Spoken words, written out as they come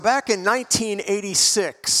Back in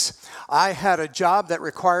 1986, I had a job that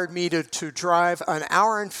required me to drive an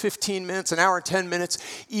hour and 15 minutes, an hour and 10 minutes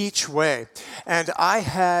each way. And I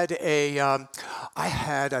had at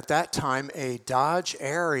that time a Dodge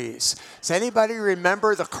Aries. Does anybody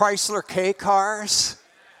remember the Chrysler K cars?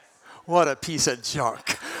 What a piece of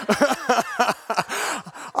junk.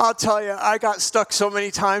 I'll tell you, I got stuck so many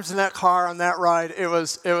times in that car on that ride. It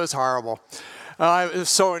was horrible. It was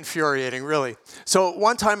so infuriating, really. So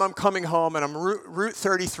one time I'm coming home, and I'm Route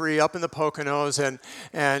 33 up in the Poconos,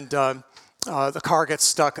 and the car gets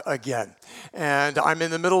stuck again. And I'm in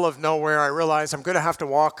the middle of nowhere. I realize I'm going to have to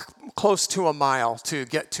walk close to a mile to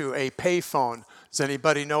get to a payphone. Does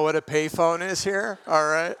anybody know what a payphone is here? All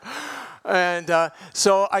right. And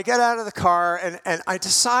so I get out of the car, and I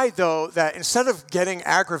decide, though, that instead of getting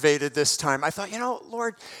aggravated this time, I thought,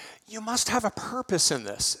 Lord, you must have a purpose in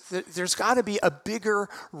this. There's got to be a bigger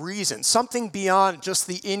reason, something beyond just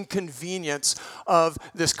the inconvenience of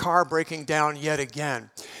this car breaking down yet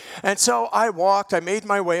again. And so I made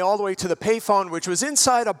my way all the way to the payphone, which was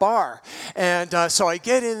inside a bar. And so I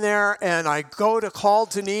get in there, and I go to call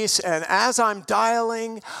Denise, and as I'm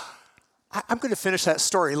dialing, I'm going to finish that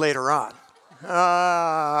story later on. No,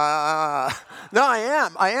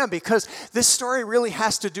 I am, because this story really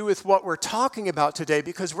has to do with what we're talking about today,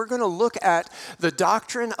 because we're going to look at the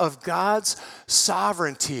doctrine of God's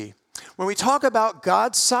sovereignty. When we talk about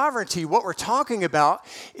God's sovereignty, what we're talking about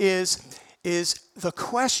is the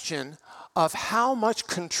question of how much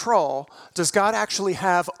control does God actually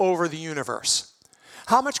have over the universe?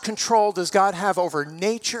 How much control does God have over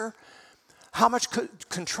nature? How much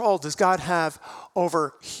control does God have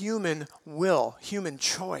over human will, human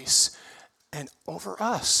choice, and over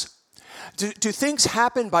us? Do things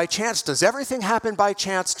happen by chance? Does everything happen by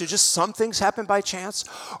chance? Do just some things happen by chance?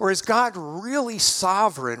 Or is God really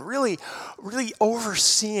sovereign, really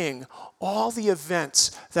overseeing all the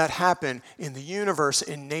events that happen in the universe,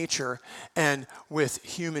 in nature, and with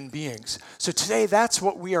human beings? So today, that's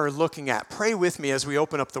what we are looking at. Pray with me as we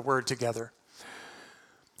open up the Word together.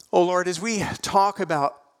 Oh Lord, as we talk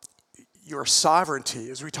about your sovereignty,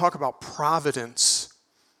 as we talk about providence,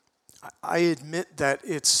 I admit that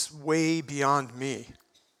it's way beyond me.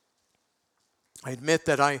 I admit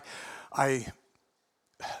that I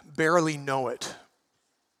barely know it.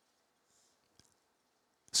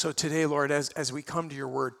 So today, Lord, as we come to your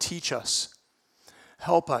word, teach us,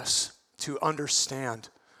 help us to understand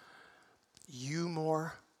you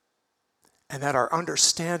more, and that our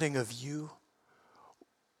understanding of you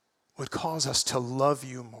would cause us to love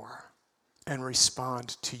you more and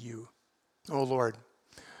respond to you. Oh Lord,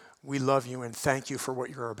 we love you and thank you for what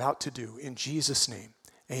you're about to do. In Jesus' name,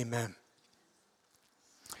 amen.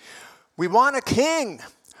 We want a king.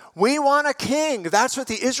 We want a king. That's what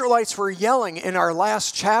the Israelites were yelling in our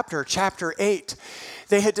last chapter, chapter 8.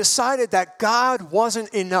 They had decided that God wasn't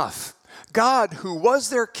enough. God who was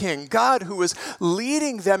their king, God who was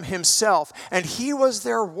leading them himself, and he was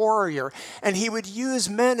their warrior, and he would use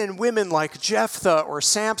men and women like Jephthah or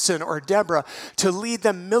Samson or Deborah to lead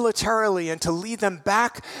them militarily and to lead them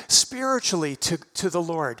back spiritually to the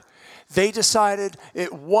Lord. They decided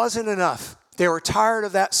it wasn't enough. They were tired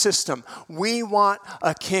of that system. We want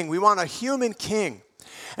a king. We want a human king.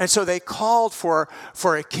 And so they called for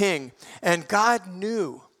a king, and God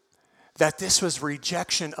knew that this was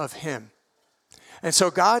rejection of him. And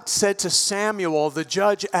so God said to Samuel, the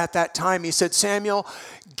judge at that time, he said, Samuel,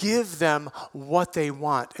 give them what they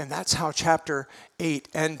want. And that's how chapter 8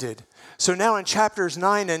 ended. So now in chapters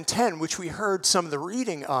 9 and 10, which we heard some of the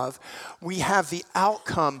reading of, we have the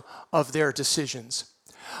outcome of their decisions.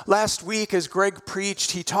 Last week, as Greg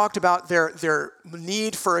preached, he talked about their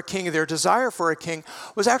need for a king, their desire for a king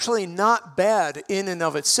was actually not bad in and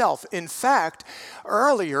of itself. In fact,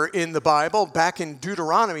 earlier in the Bible, back in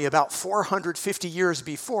Deuteronomy, about 450 years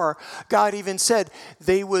before, God even said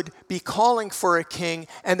they would be calling for a king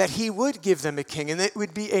and that he would give them a king, and it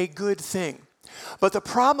would be a good thing. But the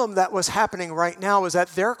problem that was happening right now was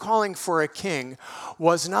that their calling for a king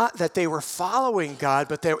was not that they were following God,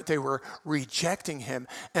 but they were rejecting him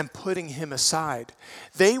and putting him aside.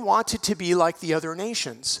 They wanted to be like the other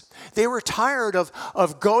nations. They were tired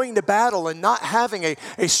of going to battle and not having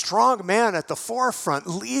a strong man at the forefront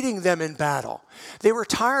leading them in battle. They were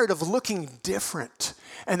tired of looking different,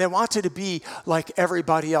 and they wanted to be like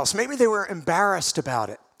everybody else. Maybe they were embarrassed about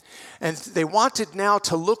it. And they wanted now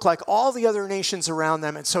to look like all the other nations around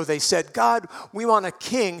them. And so they said, God, we want a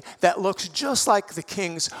king that looks just like the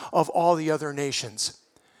kings of all the other nations.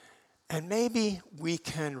 And maybe we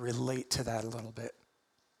can relate to that a little bit.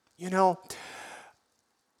 You know,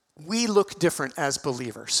 we look different as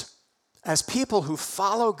believers. as people who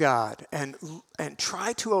follow God and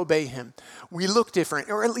try to obey him, we look different,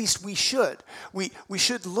 or at least we should. We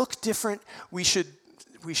should look different. We should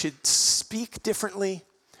speak differently.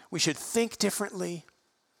 We should think differently.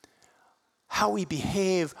 How we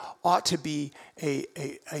behave ought to be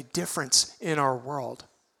a difference in our world.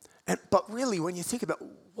 But really, when you think about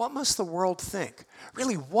what must the world think?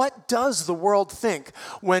 Really, what does the world think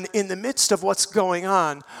when in the midst of what's going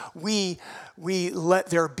on, we let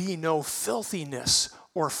there be no filthiness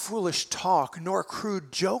or foolish talk, nor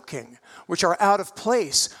crude joking, which are out of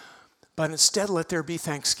place, but instead let there be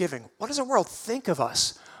thanksgiving? What does the world think of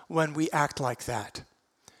us when we act like that?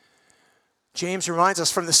 James reminds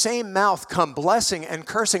us, from the same mouth come blessing and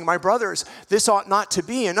cursing. My brothers, this ought not to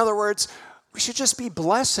be. In other words, we should just be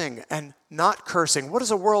blessing and not cursing. What does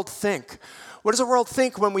the world think? What does the world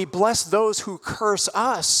think when we bless those who curse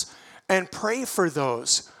us and pray for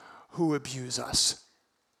those who abuse us?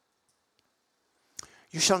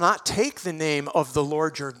 You shall not take the name of the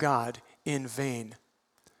Lord your God in vain.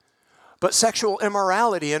 But sexual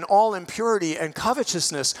immorality and all impurity and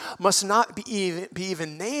covetousness must not be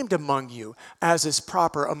even named among you, as is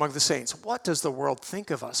proper among the saints. What does the world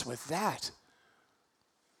think of us with that?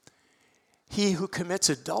 He who commits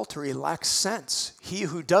adultery lacks sense. He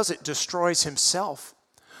who does it destroys himself.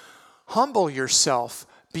 Humble yourself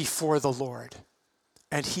before the Lord,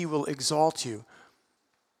 and he will exalt you.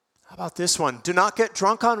 How about this one? Do not get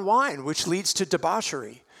drunk on wine, which leads to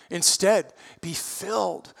debauchery. Instead, be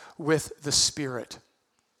filled with the Spirit.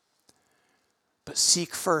 But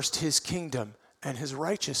seek first his kingdom and his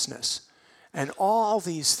righteousness, and all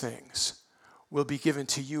these things will be given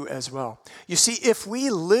to you as well. You see, if we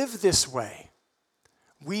live this way,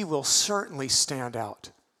 we will certainly stand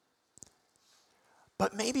out.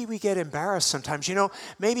 But maybe we get embarrassed sometimes.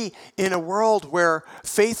 Maybe in a world where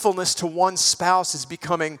faithfulness to one spouse is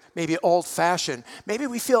becoming maybe old-fashioned, maybe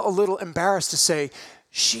we feel a little embarrassed to say,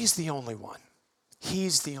 she's the only one.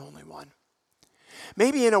 He's the only one.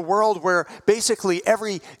 Maybe in a world where basically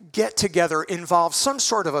every get-together involves some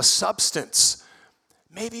sort of a substance,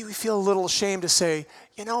 maybe we feel a little ashamed to say,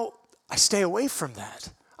 I stay away from that.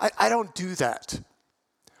 I don't do that.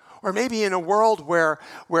 Or maybe in a world where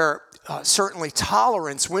certainly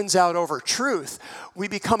tolerance wins out over truth, we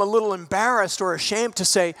become a little embarrassed or ashamed to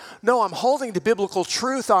say, no, I'm holding to biblical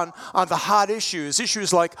truth on the hot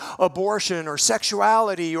issues like abortion or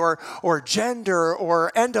sexuality or gender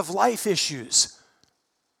or end-of-life issues.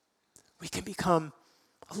 We can become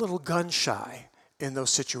a little gun-shy in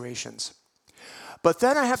those situations. But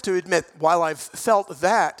then I have to admit, while I've felt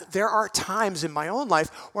that, there are times in my own life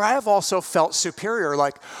where I have also felt superior,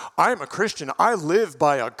 like I'm a Christian, I live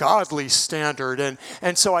by a godly standard,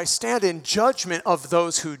 and so I stand in judgment of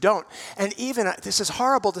those who don't. And even, this is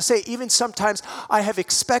horrible to say, even sometimes I have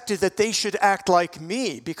expected that they should act like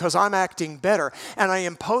me because I'm acting better, and I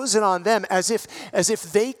impose it on them as if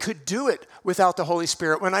they could do it without the Holy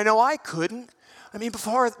Spirit, when I know I couldn't. I mean,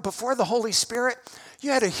 before the Holy Spirit,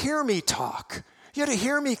 you had to hear me talk. You had to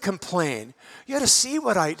hear me complain. You had to see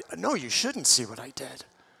what no, you shouldn't see what I did.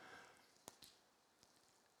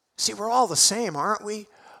 See, we're all the same, aren't we?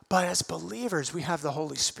 But as believers, we have the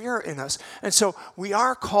Holy Spirit in us. And so we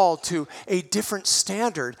are called to a different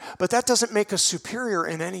standard, but that doesn't make us superior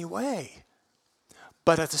in any way.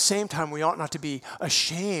 But at the same time, we ought not to be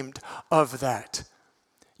ashamed of that.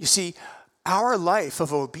 You see, our life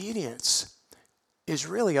of obedience is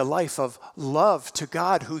really a life of love to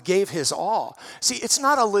God who gave his all. See, it's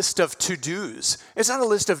not a list of to-dos. It's not a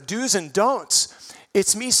list of do's and don'ts.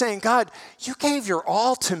 It's me saying, God, you gave your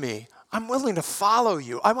all to me. I'm willing to follow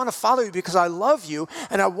you. I want to follow you because I love you,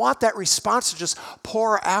 and I want that response to just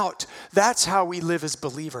pour out. That's how we live as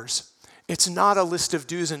believers. It's not a list of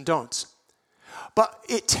do's and don'ts. But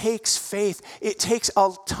it takes faith. It takes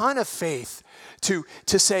a ton of faith to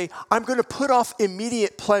say, I'm going to put off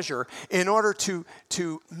immediate pleasure in order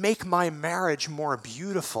to make my marriage more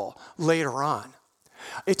beautiful later on.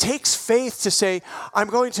 It takes faith to say, I'm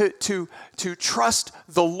going to trust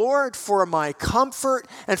the Lord for my comfort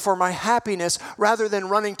and for my happiness rather than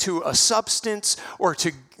running to a substance or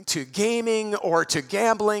to gaming or to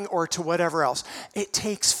gambling or to whatever else. It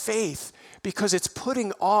takes faith because it's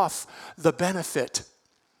putting off the benefit.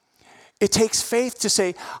 It takes faith to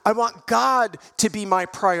say, I want God to be my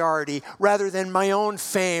priority rather than my own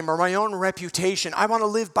fame or my own reputation. I want to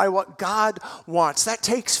live by what God wants. That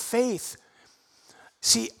takes faith.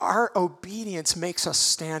 See, our obedience makes us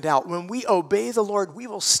stand out. When we obey the Lord, we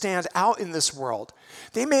will stand out in this world.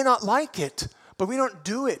 They may not like it, but we don't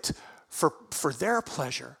do it for their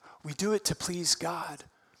pleasure. We do it to please God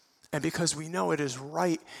and because we know it is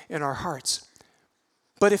right in our hearts.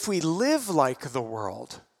 But if we live like the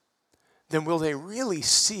world, then will they really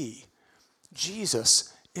see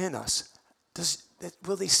Jesus in us?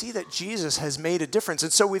 Will they see that Jesus has made a difference?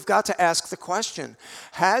 And so we've got to ask the question,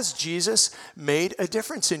 has Jesus made a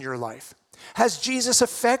difference in your life? Has Jesus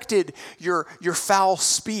affected your foul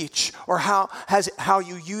speech or how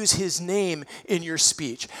you use his name in your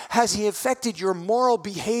speech? Has he affected your moral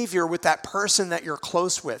behavior with that person that you're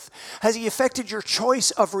close with? Has he affected your choice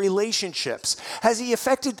of relationships? Has he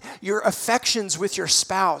affected your affections with your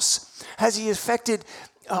spouse? Has he affected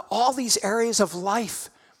all these areas of life?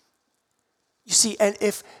 You see, and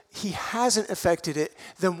if he hasn't affected it,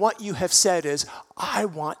 then what you have said is, I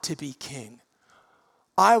want to be king.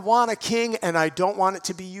 I want a king, and I don't want it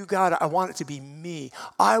to be you, God. I want it to be me.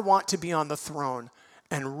 I want to be on the throne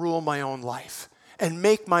and rule my own life and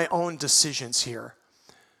make my own decisions here.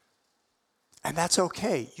 And that's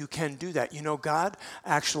okay. You can do that. You know, God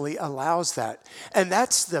actually allows that. And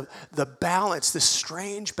that's the balance, the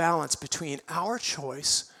strange balance between our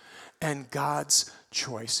choice and God's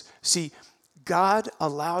choice. See, God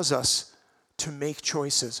allows us to make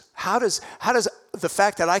choices. How does the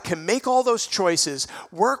fact that I can make all those choices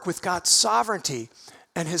work with God's sovereignty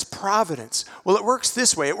and his providence? Well, it works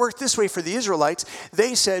this way. It worked this way for the Israelites.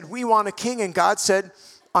 They said, we want a king, and God said,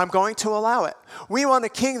 I'm going to allow it. We want a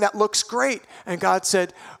king that looks great, and God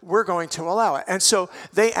said, we're going to allow it. And so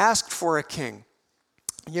they asked for a king.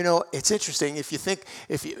 You know, it's interesting, if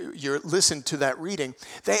you listen to that reading,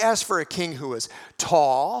 they asked for a king who was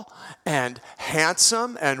tall and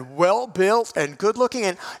handsome and well-built and good-looking.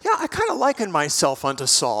 And, I kind of liken myself unto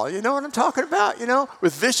Saul. You know what I'm talking about?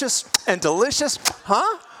 With vicious and delicious.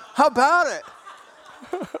 Huh? How about it?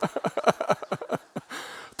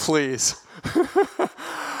 Please.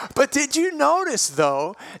 But did you notice,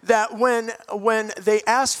 though, that when they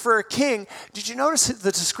asked for a king, did you notice that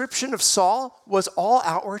the description of Saul was all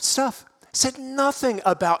outward stuff? It said nothing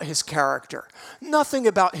about his character, nothing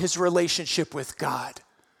about his relationship with God,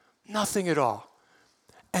 nothing at all.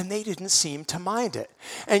 And they didn't seem to mind it.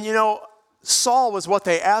 And Saul was what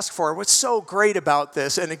they asked for. What's so great about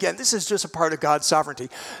this, and again, this is just a part of God's sovereignty,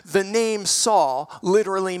 the name Saul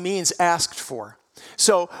literally means asked for.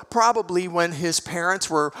 So probably when his parents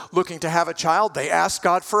were looking to have a child, they asked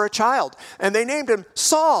God for a child. And they named him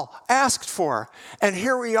Saul, asked for. And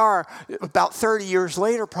here we are about 30 years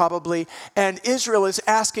later probably, and Israel is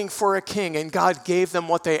asking for a king, and God gave them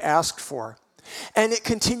what they asked for. And it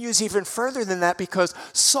continues even further than that, because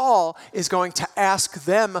Saul is going to ask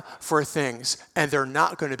them for things, and they're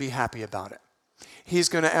not going to be happy about it. He's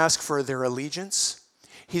going to ask for their allegiance.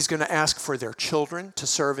 He's going to ask for their children to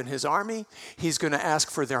serve in his army. He's going to ask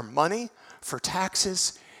for their money, for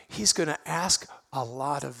taxes. He's going to ask a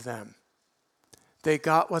lot of them. They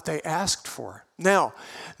got what they asked for. Now,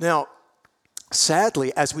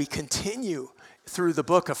 sadly, as we continue through the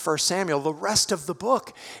book of 1 Samuel, the rest of the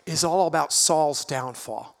book is all about Saul's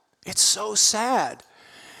downfall. It's so sad.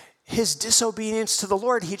 His disobedience to the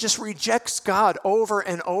Lord, he just rejects God over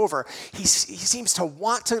and over. He seems to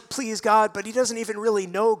want to please God, but he doesn't even really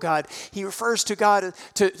know God. He refers to God,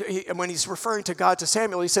 when he's referring to God to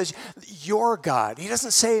Samuel, he says, your God. He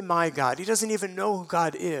doesn't say my God. He doesn't even know who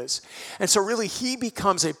God is. And so really he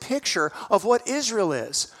becomes a picture of what Israel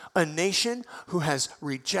is, a nation who has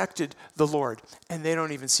rejected the Lord, and they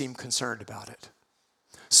don't even seem concerned about it.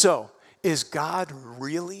 So, is God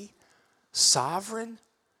really sovereign?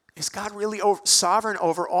 Is God really sovereign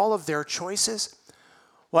over all of their choices?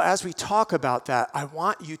 Well, as we talk about that, I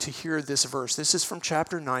want you to hear this verse. This is from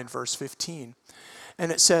chapter 9, verse 15.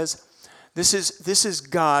 And it says, this is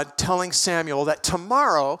God telling Samuel that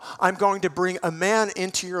tomorrow I'm going to bring a man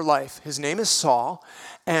into your life. His name is Saul,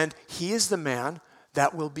 and he is the man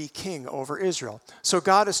that will be king over Israel. So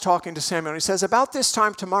God is talking to Samuel, and he says, about this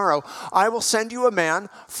time tomorrow, I will send you a man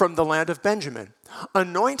from the land of Benjamin.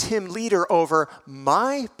 Anoint him leader over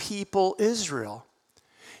my people Israel.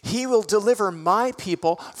 He will deliver my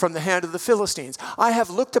people from the hand of the Philistines. I have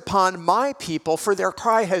looked upon my people, for their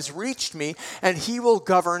cry has reached me, and he will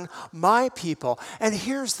govern my people. And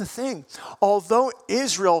here's the thing. Although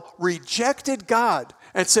Israel rejected God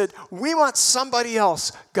and said, we want somebody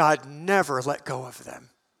else, God never let go of them.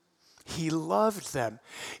 He loved them.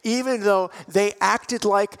 Even though they acted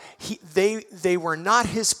like they were not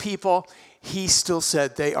his people, he still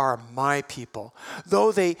said, they are my people.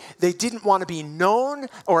 Though they didn't want to be known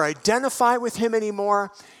or identify with him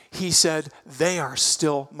anymore, he said, they are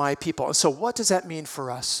still my people. And so what does that mean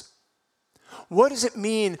for us? What does it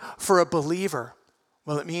mean for a believer?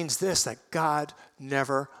 Well, it means this, that God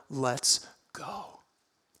never lets go.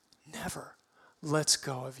 Never lets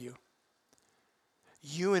go of you.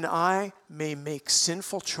 You and I may make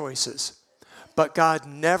sinful choices, but God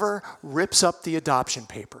never rips up the adoption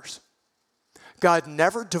papers. God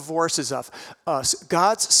never divorces us.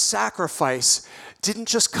 God's sacrifice didn't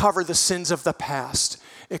just cover the sins of the past.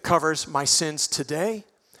 It covers my sins today,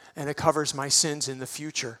 and it covers my sins in the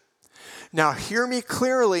future. Now, hear me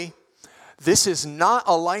clearly. This is not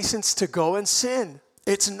a license to go and sin.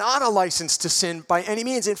 It's not a license to sin by any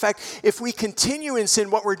means. In fact, if we continue in sin,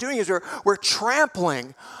 what we're doing is we're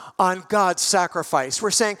trampling on God's sacrifice. We're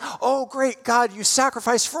saying, oh, great, God, you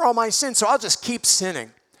sacrificed for all my sins, so I'll just keep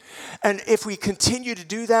sinning. And if we continue to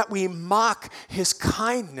do that, we mock his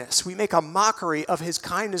kindness. We make a mockery of his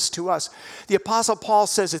kindness to us. The Apostle Paul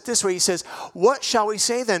says it this way. He says, what shall we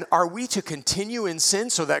say then? Are we to continue in sin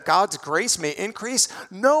so that God's grace may increase?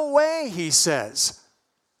 No way, he says.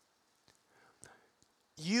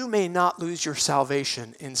 You may not lose your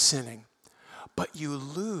salvation in sinning, but you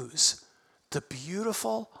lose the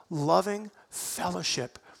beautiful, loving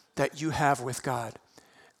fellowship that you have with God.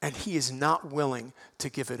 And he is not willing to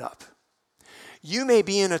give it up. You may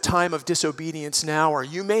be in a time of disobedience now, or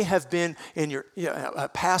you may have been in a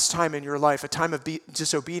past time in your life, a time of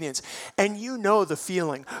disobedience, and you know the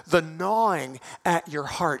feeling, the gnawing at your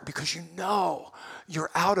heart, because you know you're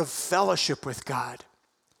out of fellowship with God.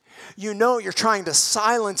 You know you're trying to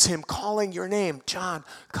silence him, calling your name. John,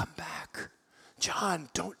 come back. John,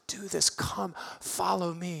 don't do this. Come,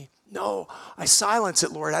 follow me. No, I silence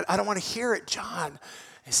it, Lord. I don't want to hear it, John.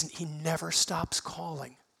 He never stops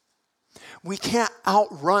calling. We can't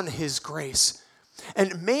outrun his grace.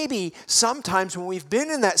 And maybe sometimes when we've been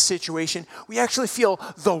in that situation, we actually feel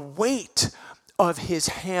the weight of his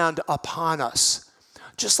hand upon us.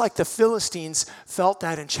 Just like the Philistines felt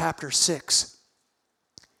that in chapter 6.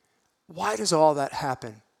 Why does all that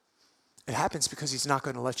happen? It happens because he's not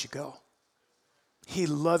going to let you go. He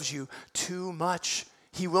loves you too much.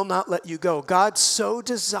 He will not let you go. God so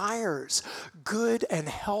desires good and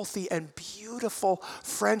healthy and beautiful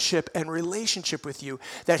friendship and relationship with you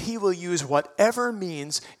that he will use whatever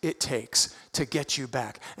means it takes to get you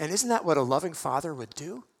back. And isn't that what a loving father would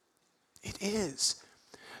do? It is.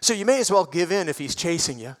 So you may as well give in if he's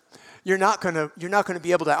chasing you. You're not going to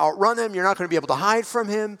be able to outrun him. You're not going to be able to hide from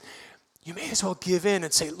him. You may as well give in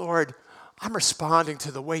and say, Lord, I'm responding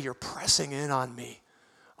to the way you're pressing in on me.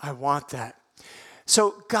 I want that.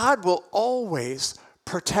 So God will always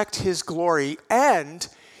protect his glory, and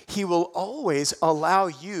he will always allow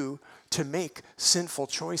you to make sinful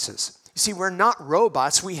choices. You see, we're not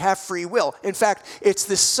robots. We have free will. In fact, it's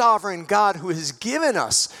the sovereign God who has given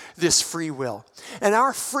us this free will. And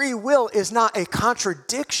our free will is not a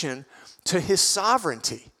contradiction to his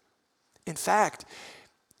sovereignty. In fact,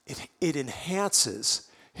 it enhances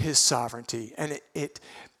his sovereignty, and it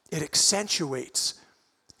accentuates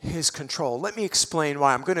his control. Let me explain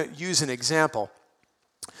why. I'm going to use an example.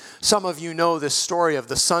 Some of you know this story of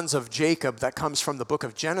the sons of Jacob that comes from the book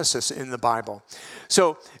of Genesis in the Bible.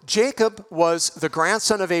 So Jacob was the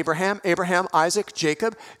grandson of Abraham, Isaac,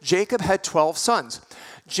 Jacob. Jacob had 12 sons.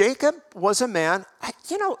 Jacob was a man,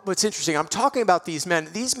 you know what's interesting, I'm talking about these men.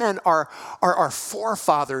 These men are our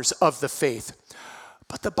forefathers of the faith.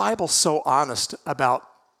 But the Bible's so honest about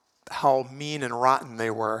how mean and rotten they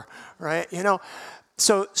were, right? You know,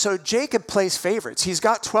 So Jacob plays favorites. He's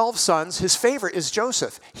got 12 sons. His favorite is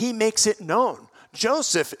Joseph. He makes it known.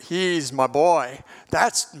 Joseph, he's my boy.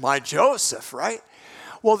 That's my Joseph, right?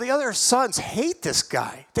 Well, the other sons hate this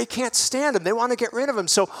guy. They can't stand him. They want to get rid of him.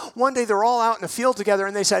 So one day they're all out in the field together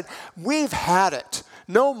and they said, we've had it.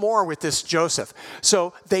 No more with this Joseph.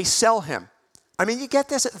 So they sell him. I mean, you get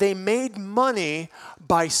this? They made money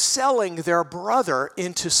by selling their brother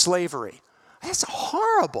into slavery. That's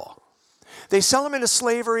horrible. They sell him into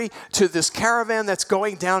slavery to this caravan that's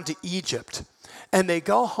going down to Egypt. And they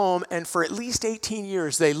go home, and for at least 18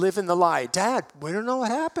 years, they live in the lie. Dad, we don't know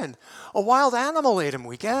what happened. A wild animal ate him,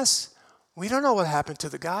 we guess. We don't know what happened to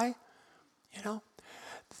the guy. You know,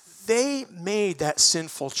 they made that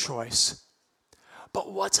sinful choice.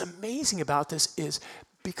 But what's amazing about this is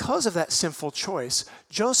because of that sinful choice,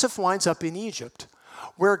 Joseph winds up in Egypt,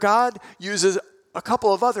 where God uses a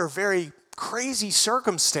couple of other very crazy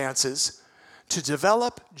circumstances to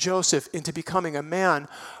develop Joseph into becoming a man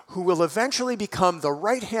who will eventually become the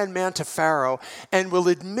right-hand man to Pharaoh and will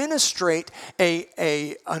administrate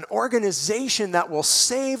an organization that will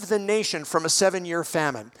save the nation from a 7-year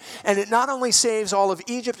famine. And it not only saves all of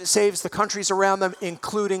Egypt, it saves the countries around them,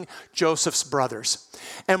 including Joseph's brothers.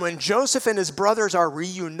 And when Joseph and his brothers are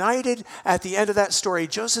reunited at the end of that story,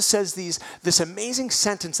 Joseph says this amazing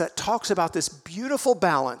sentence that talks about this beautiful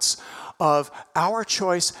balance of our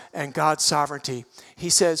choice and God's sovereignty.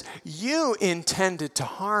 He says, you intended to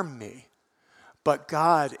harm me, but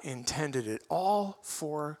God intended it all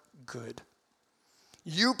for good.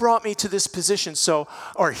 You brought me to this position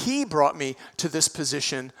he brought me to this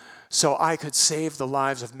position so I could save the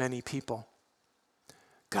lives of many people.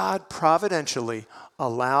 God providentially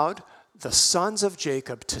allowed the sons of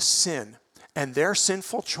Jacob to sin, and their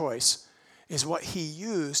sinful choice is what he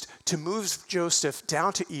used to move Joseph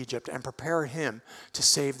down to Egypt and prepare him to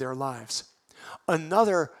save their lives.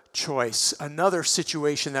 Another choice, another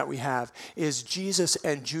situation that we have is Jesus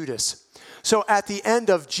and Judas. So at the end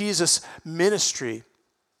of Jesus' ministry,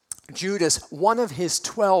 Judas, one of his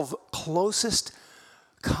 12 closest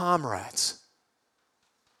comrades,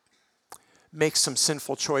 makes some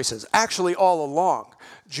sinful choices. Actually, all along,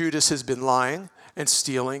 Judas has been lying and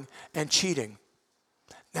stealing and cheating.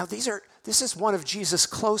 Now, this is one of Jesus'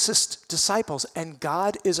 closest disciples, and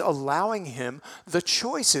God is allowing him the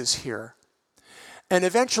choices here. And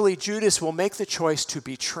eventually, Judas will make the choice to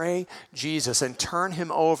betray Jesus and turn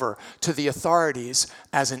him over to the authorities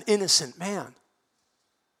as an innocent man.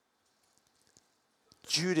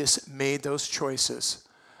 Judas made those choices.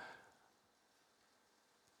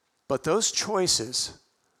 But those choices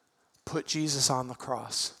put Jesus on the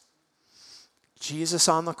cross. Jesus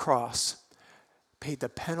on the cross paid the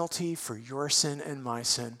penalty for your sin and my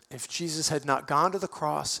sin. If Jesus had not gone to the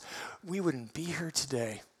cross, we wouldn't be here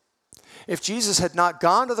today. If Jesus had not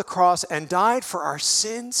gone to the cross and died for our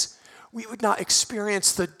sins, we would not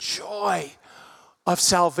experience the joy of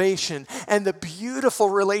salvation and the beautiful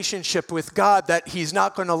relationship with God that he's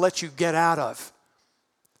not going to let you get out of.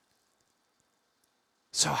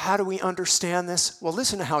 So how do we understand this? Well,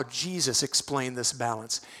 listen to how Jesus explained this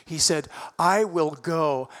balance. He said, I will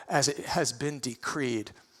go as it has been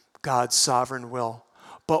decreed, God's sovereign will.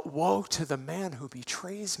 But woe to the man who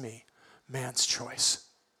betrays me, man's choice.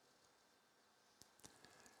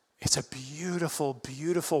 It's a beautiful,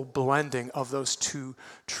 beautiful blending of those two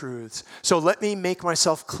truths. So let me make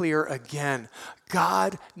myself clear again.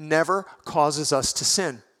 God never causes us to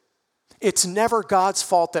sin. It's never God's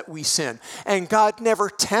fault that we sin. And God never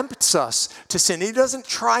tempts us to sin. He doesn't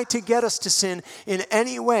try to get us to sin in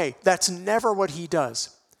any way. That's never what he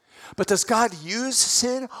does. But does God use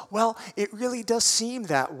sin? Well, it really does seem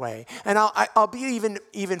that way. And I'll be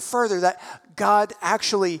even further that God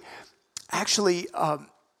actually,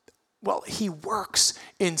 he works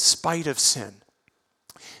in spite of sin.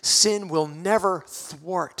 Sin will never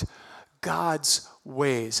thwart God's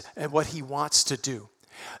ways and what he wants to do.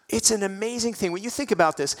 It's an amazing thing. When you think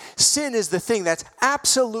about this, sin is the thing that's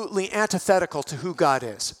absolutely antithetical to who God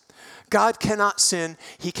is. God cannot sin.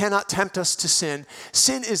 He cannot tempt us to sin.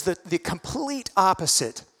 Sin is the complete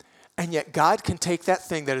opposite. And yet God can take that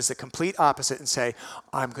thing that is the complete opposite and say,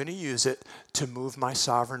 I'm going to use it to move my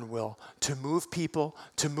sovereign will, to move people,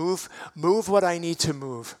 to move what I need to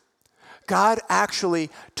move. God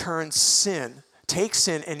actually takes sin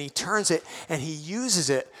and he turns it and he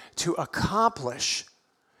uses it to accomplish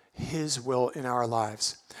his will in our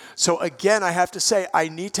lives. So again, I have to say, I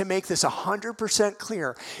need to make this 100%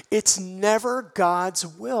 clear. It's never God's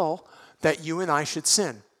will that you and I should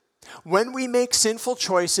sin. When we make sinful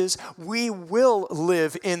choices, we will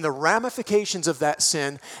live in the ramifications of that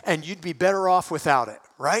sin, and you'd be better off without it,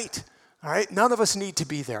 right? All right? None of us need to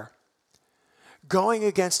be there. Going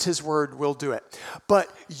against his word will do it.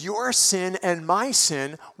 But your sin and my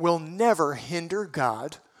sin will never hinder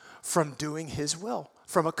God from doing his will,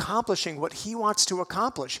 from accomplishing what he wants to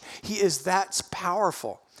accomplish. He is that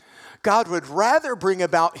powerful. God would rather bring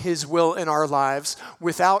about his will in our lives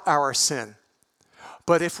without our sin.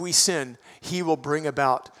 But if we sin, he will bring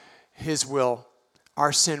about his will.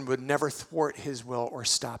 Our sin would never thwart his will or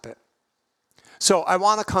stop it. So I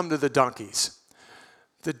want to come to the donkeys.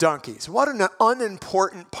 The donkeys. What an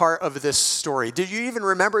unimportant part of this story. Did you even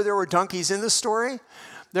remember there were donkeys in the story?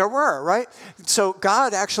 There were, right? So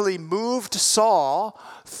God actually moved Saul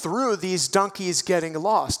through these donkeys getting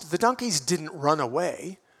lost. The donkeys didn't run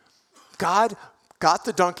away. God got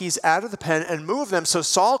the donkeys out of the pen and moved them so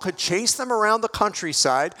Saul could chase them around the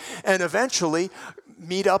countryside and eventually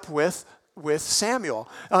meet up with Samuel.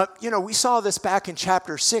 We saw this back in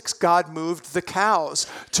chapter 6. God moved the cows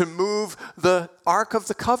to move the Ark of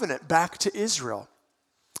the Covenant back to Israel.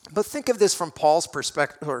 But think of this from Paul's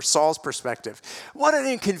perspective, or Saul's perspective. What an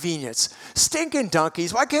inconvenience. Stinking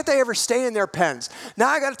donkeys. Why can't they ever stay in their pens? Now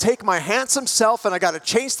I got to take my handsome self and I got to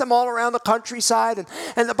chase them all around the countryside.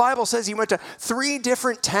 And the Bible says he went to 3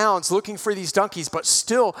 different towns looking for these donkeys, but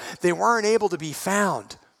still they weren't able to be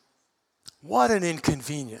found. What an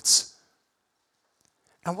inconvenience.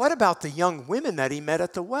 And what about the young women that he met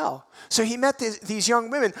at the well? So he met these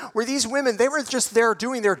young women, where these women, they were just there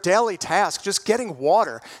doing their daily task, just getting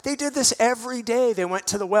water. They did this every day. They went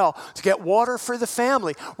to the well to get water for the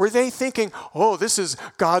family. Were they thinking, oh, this is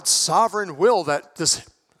God's sovereign will that this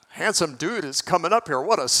handsome dude is coming up here.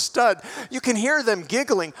 What a stud. You can hear them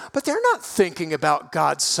giggling, but they're not thinking about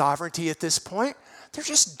God's sovereignty at this point. They're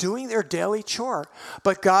just doing their daily chore.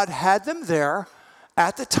 But God had them there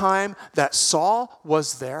at the time that Saul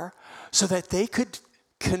was there so that they could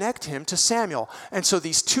connect him to Samuel. And so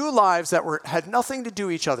these two lives that had nothing to do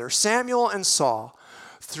with each other, Samuel and Saul,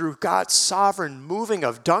 through God's sovereign moving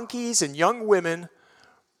of donkeys and young women,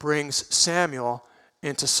 brings Samuel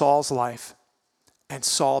into Saul's life, and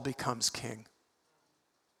Saul becomes king.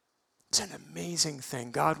 It's an amazing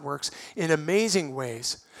thing. God works in amazing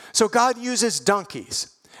ways. So God uses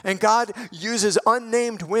donkeys, and God uses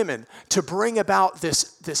unnamed women to bring about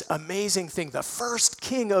this amazing thing, the first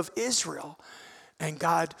king of Israel. And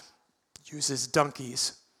God uses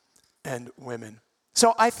donkeys and women.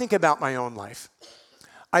 So I think about my own life.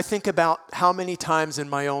 I think about how many times in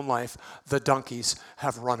my own life the donkeys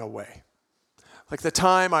have run away. Like the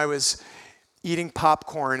time I was eating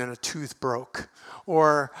popcorn and a tooth broke,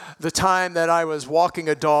 or the time that I was walking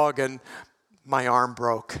a dog and my arm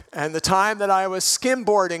broke, and the time that I was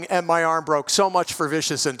skimboarding and my arm broke. So much for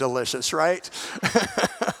vicious and delicious, right?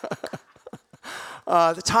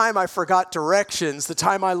 The time I forgot directions, the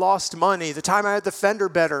time I lost money, the time I had the fender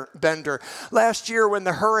bender. Last year when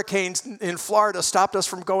the hurricanes in Florida stopped us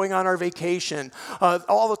from going on our vacation.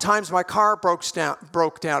 All the times my car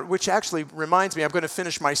broke down, which actually reminds me, I'm going to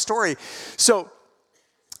finish my story. So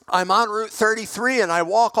I'm on Route 33 and I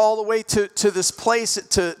walk all the way to this place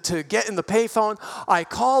to get in the payphone. I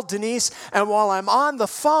call Denise, and while I'm on the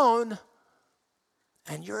phone,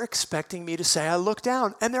 and you're expecting me to say, I looked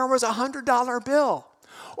down and there was a $100 bill.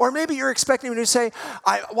 Or maybe you're expecting me to say,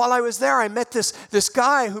 while I was there, I met this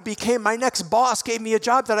guy who became my next boss, gave me a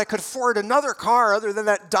job that I could afford another car other than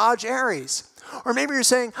that Dodge Aries. Or maybe you're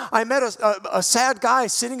saying, I met a sad guy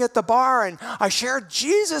sitting at the bar and I shared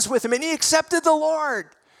Jesus with him and he accepted the Lord.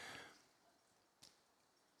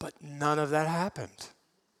 But none of that happened.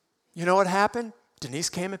 You know what happened? Denise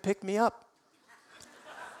came and picked me up.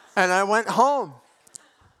 And I went home.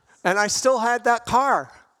 And I still had that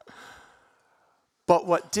car. But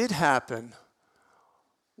what did happen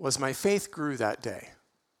was my faith grew that day.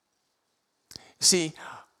 See,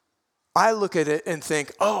 I look at it and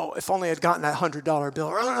think, oh, if only I'd gotten that $100 bill,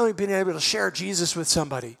 or only been able to share Jesus with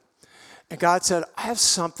somebody. And God said, I have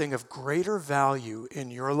something of greater value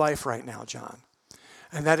in your life right now, John.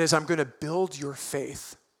 And that is, I'm going to build your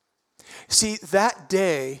faith. See, that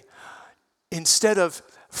day, instead of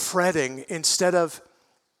fretting, instead of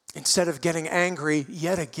getting angry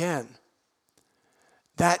yet again,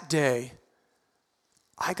 that day,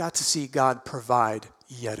 I got to see God provide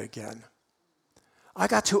yet again. I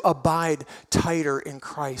got to abide tighter in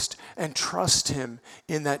Christ and trust him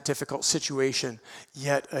in that difficult situation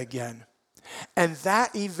yet again. And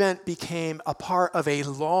that event became a part of a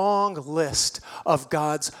long list of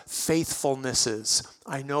God's faithfulnesses.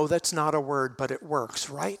 I know that's not a word, but it works,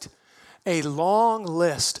 right? A long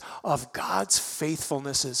list of God's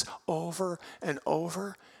faithfulnesses over and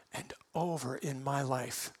over and over in my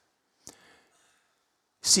life.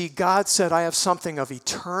 See, God said, I have something of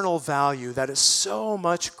eternal value that is so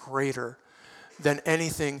much greater than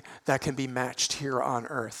anything that can be matched here on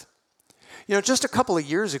earth. You know, just a couple of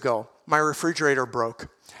years ago, my refrigerator broke.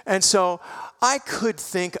 And so I could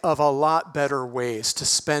think of a lot better ways to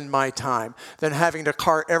spend my time than having to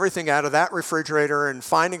cart everything out of that refrigerator and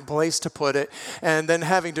finding a place to put it, and then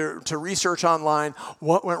having to research online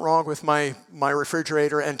what went wrong with my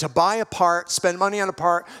refrigerator, and to buy a part, spend money on a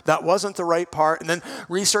part that wasn't the right part, and then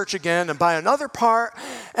research again and buy another part.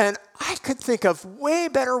 And I could think of way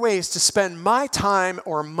better ways to spend my time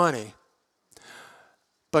or money.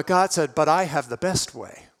 But God said, but I have the best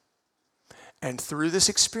way. And through this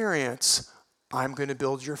experience, I'm going to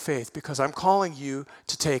build your faith because I'm calling you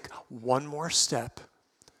to take one more step.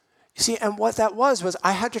 You see, and what that was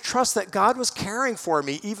I had to trust that God was caring for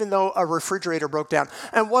me even though a refrigerator broke down.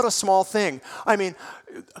 And what a small thing. I mean,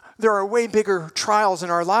 there are way bigger trials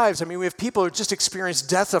in our lives. I mean, we have people who just experienced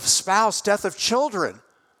death of spouse, death of children.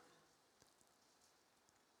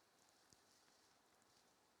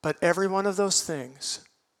 But every one of those things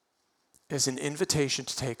is an invitation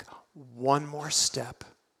to take one more step.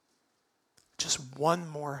 Just one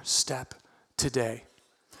more step today.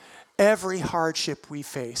 Every hardship we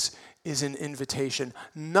face is an invitation.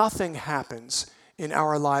 Nothing happens in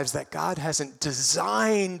our lives that God hasn't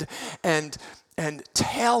designed and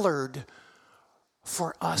tailored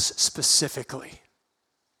for us specifically.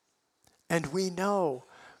 And we know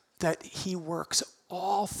that he works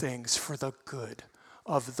all things for the good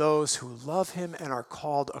of those who love him and are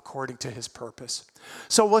called according to his purpose.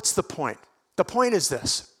 So what's the point? The point is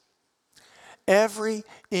this. Every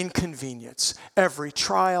inconvenience, every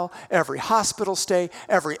trial, every hospital stay,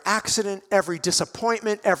 every accident, every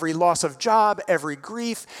disappointment, every loss of job, every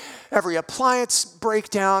grief, every appliance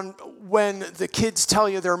breakdown, when the kids tell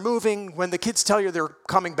you they're moving, when the kids tell you they're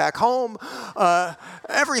coming back home,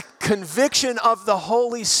 every conviction of the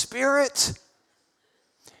Holy Spirit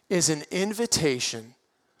is an invitation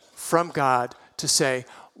from God to say,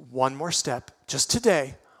 one more step, just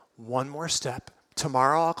today, one more step.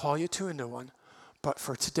 Tomorrow I'll call you to a new one. But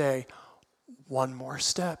for today, one more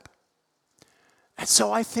step. And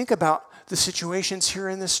so I think about the situations here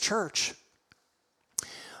in this church.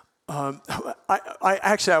 I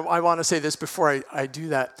want to say this before I do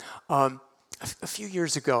that. A few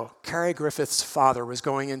years ago, Carrie Griffith's father was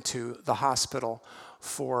going into the hospital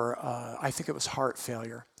for, I think it was heart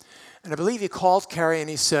failure. And I believe he called Carrie and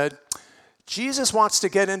he said, Jesus wants to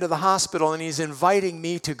get into the hospital and he's inviting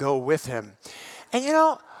me to go with him. And you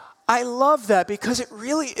know, I love that because it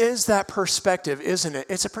really is that perspective, isn't it?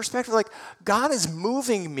 It's a perspective like God is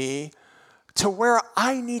moving me to where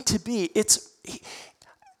I need to be.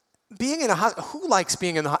 Being in a hospital, who likes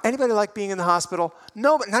being in the hospital? Anybody like being in the hospital?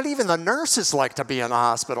 No, but not even the nurses like to be in the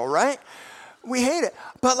hospital, right? We hate it.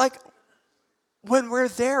 But like when we're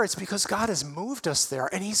there, it's because God has moved us there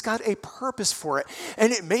and he's got a purpose for it.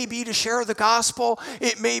 And it may be to share the gospel.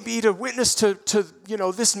 It may be to witness to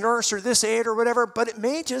this nurse or this aide or whatever, but it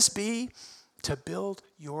may just be to build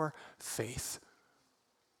your faith.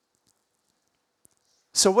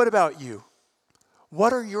 So what about you?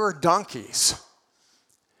 What are your donkeys?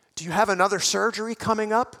 Do you have another surgery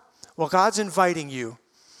coming up? Well, God's inviting you.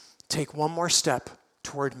 Take one more step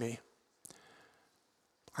toward me.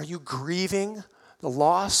 Are you grieving the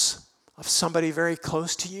loss of somebody very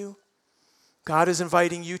close to you? God is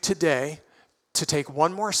inviting you today to take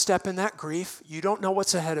one more step in that grief. You don't know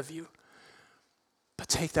what's ahead of you, but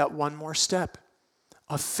take that one more step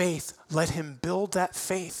of faith. Let him build that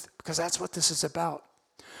faith, because that's what this is about.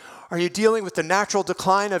 Are you dealing with the natural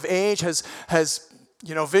decline of age? Has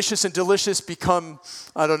Vicious and Delicious become,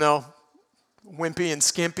 I don't know, wimpy and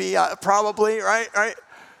skimpy? Probably, right?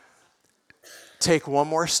 Take one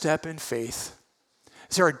more step in faith.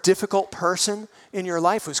 Is there a difficult person in your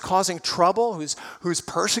life who's causing trouble, who's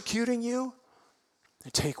persecuting you?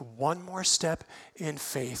 And take one more step in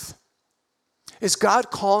faith. Is God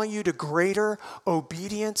calling you to greater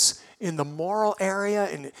obedience in the moral area,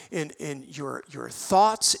 in your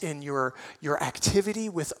thoughts, in your activity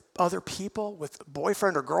with other people, with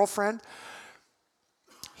boyfriend or girlfriend?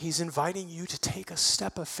 He's inviting you to take a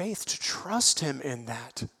step of faith, to trust him in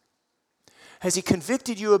that. Has he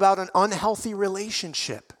convicted you about an unhealthy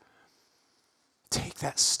relationship? Take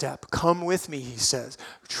that step. Come with me, he says.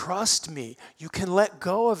 Trust me. You can let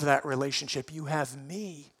go of that relationship. You have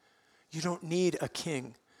me. You don't need a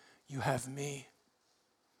king. You have me.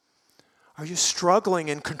 Are you struggling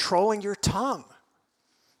in controlling your tongue?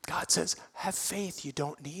 God says, have faith. You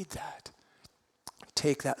don't need that.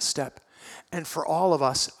 Take that step. And for all of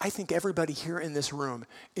us, I think everybody here in this room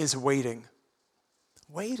is waiting.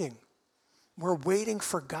 Waiting. We're waiting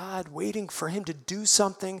for God, waiting for him to do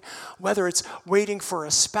something, whether it's waiting for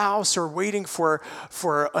a spouse or waiting for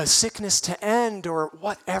a sickness to end or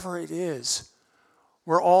whatever it is.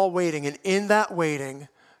 We're all waiting. And in that waiting,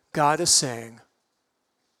 God is saying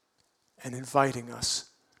and inviting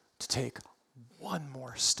us to take one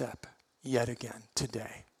more step yet again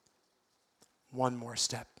today. One more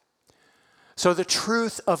step. So the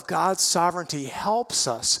truth of God's sovereignty helps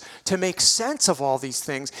us to make sense of all these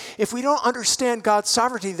things. If we don't understand God's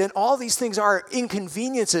sovereignty, then all these things are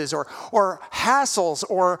inconveniences or hassles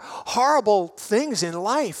or horrible things in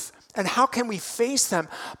life. And how can we face them?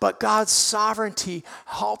 But God's sovereignty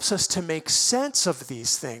helps us to make sense of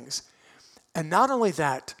these things. And not only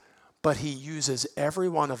that, but he uses every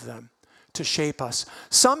one of them to shape us.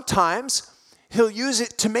 Sometimes he'll use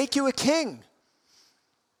it to make you a king.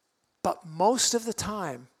 But most of the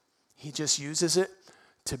time, he just uses it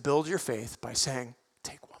to build your faith by saying,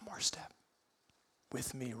 take one more step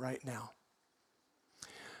with me right now.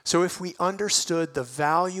 So if we understood the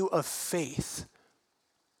value of faith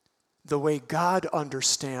the way God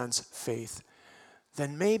understands faith,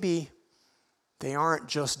 then maybe they aren't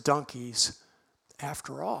just donkeys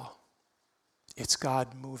after all. It's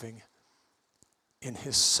God moving in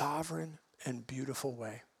his sovereign and beautiful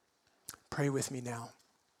way. Pray with me now.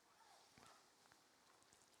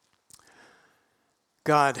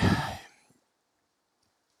 God,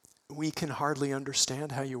 we can hardly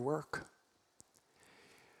understand how you work.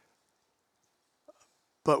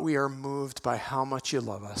 But we are moved by how much you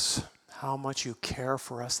love us, how much you care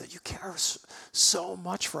for us, that you care so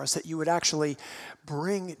much for us, that you would actually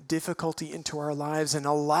bring difficulty into our lives and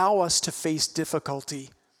allow us to face difficulty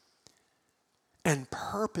and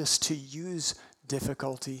purpose to use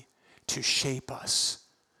difficulty to shape us,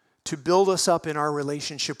 to build us up in our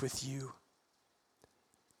relationship with you.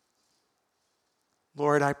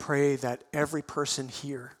 Lord, I pray that every person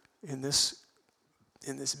here in this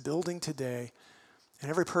building today, and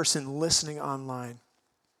every person listening online,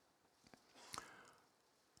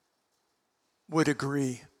 would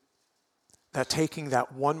agree that taking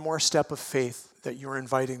that one more step of faith that you're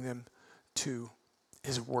inviting them to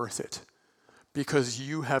is worth it, because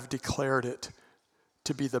you have declared it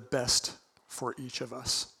to be the best for each of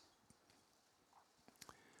us.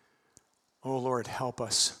 Oh Lord, help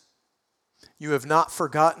us. You have not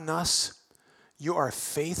forgotten us. You are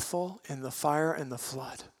faithful in the fire and the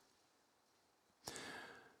flood.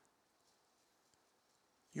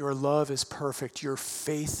 Your love is perfect. Your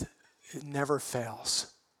faith, it never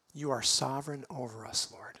fails. You are sovereign over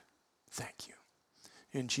us, Lord. Thank you.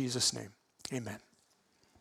 In Jesus' name, amen.